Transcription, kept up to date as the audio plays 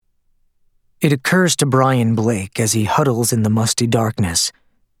It occurs to Brian Blake as he huddles in the musty darkness,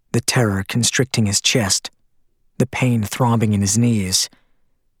 the terror constricting his chest, the pain throbbing in his knees.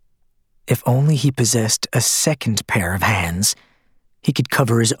 If only he possessed a second pair of hands, he could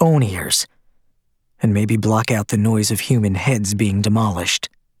cover his own ears, and maybe block out the noise of human heads being demolished.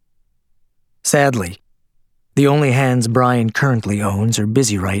 Sadly, the only hands Brian currently owns are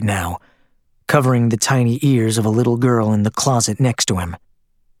busy right now, covering the tiny ears of a little girl in the closet next to him.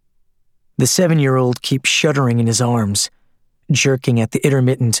 The 7-year-old keeps shuddering in his arms, jerking at the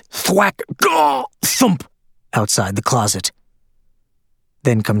intermittent thwack, gaw, thump outside the closet.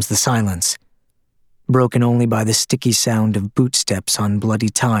 Then comes the silence, broken only by the sticky sound of boot steps on bloody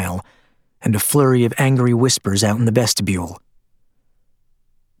tile and a flurry of angry whispers out in the vestibule.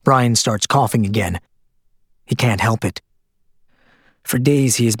 Brian starts coughing again. He can't help it. For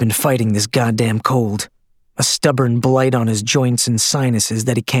days he has been fighting this goddamn cold, a stubborn blight on his joints and sinuses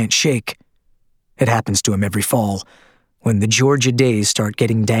that he can't shake. It happens to him every fall, when the Georgia days start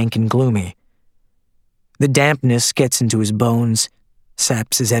getting dank and gloomy. The dampness gets into his bones,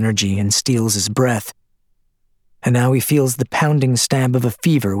 saps his energy, and steals his breath. And now he feels the pounding stab of a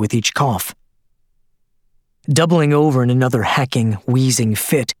fever with each cough. Doubling over in another hacking, wheezing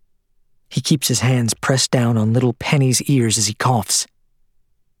fit, he keeps his hands pressed down on little Penny's ears as he coughs.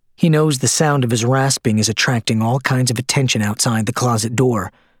 He knows the sound of his rasping is attracting all kinds of attention outside the closet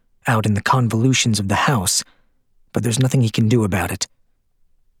door, out in the convolutions of the house, but there's nothing he can do about it.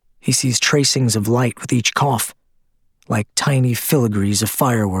 He sees tracings of light with each cough, like tiny filigrees of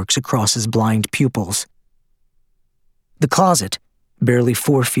fireworks across his blind pupils. The closet, barely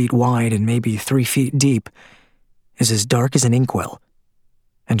 4 feet wide and maybe 3 feet deep, is as dark as an inkwell,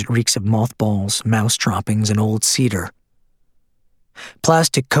 and it reeks of mothballs, mouse droppings, and old cedar.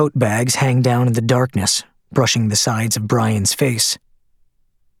 Plastic coat bags hang down in the darkness, brushing the sides of Brian's face.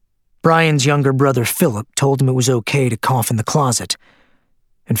 Brian's younger brother Philip told him it was okay to cough in the closet.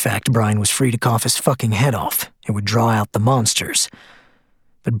 In fact, Brian was free to cough his fucking head off. It would draw out the monsters.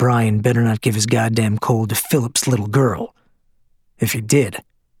 But Brian better not give his goddamn cold to Philip's little girl. If he did,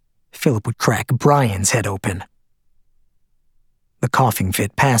 Philip would crack Brian's head open. The coughing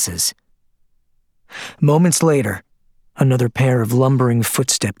fit passes. Moments later, another pair of lumbering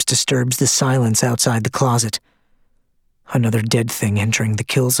footsteps disturbs the silence outside the closet. Another dead thing entering the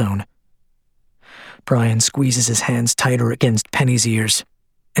kill zone. Brian squeezes his hands tighter against Penny's ears,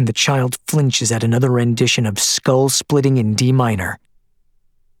 and the child flinches at another rendition of skull-splitting in D minor.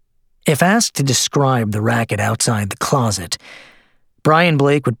 If asked to describe the racket outside the closet, Brian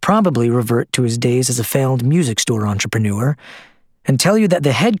Blake would probably revert to his days as a failed music store entrepreneur and tell you that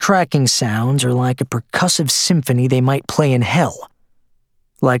the head-cracking sounds are like a percussive symphony they might play in hell,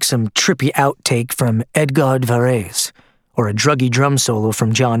 like some trippy outtake from Edgard Varese or a druggy drum solo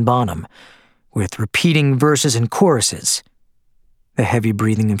from John Bonham, with repeating verses and choruses, the heavy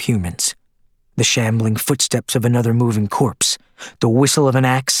breathing of humans, the shambling footsteps of another moving corpse, the whistle of an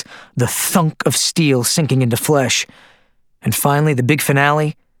axe, the thunk of steel sinking into flesh, and finally the big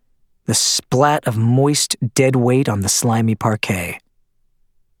finale, the splat of moist, dead weight on the slimy parquet.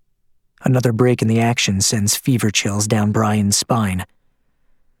 Another break in the action sends fever chills down Brian's spine.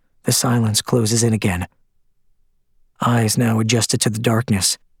 The silence closes in again. Eyes now adjusted to the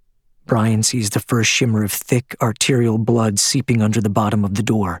darkness, Brian sees the first shimmer of thick, arterial blood seeping under the bottom of the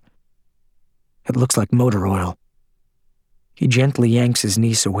door. It looks like motor oil. He gently yanks his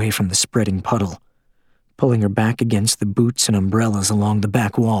niece away from the spreading puddle, pulling her back against the boots and umbrellas along the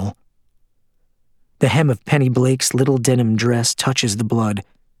back wall. The hem of Penny Blake's little denim dress touches the blood.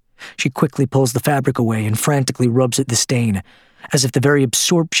 She quickly pulls the fabric away and frantically rubs at the stain, as if the very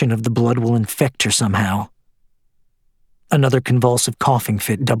absorption of the blood will infect her somehow. Another convulsive coughing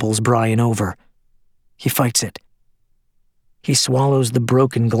fit doubles Brian over. He fights it. He swallows the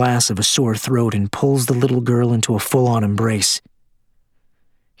broken glass of a sore throat and pulls the little girl into a full-on embrace.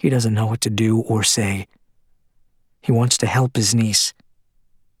 He doesn't know what to do or say. He wants to help his niece.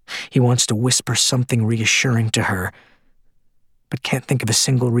 He wants to whisper something reassuring to her, but can't think of a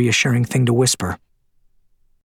single reassuring thing to whisper.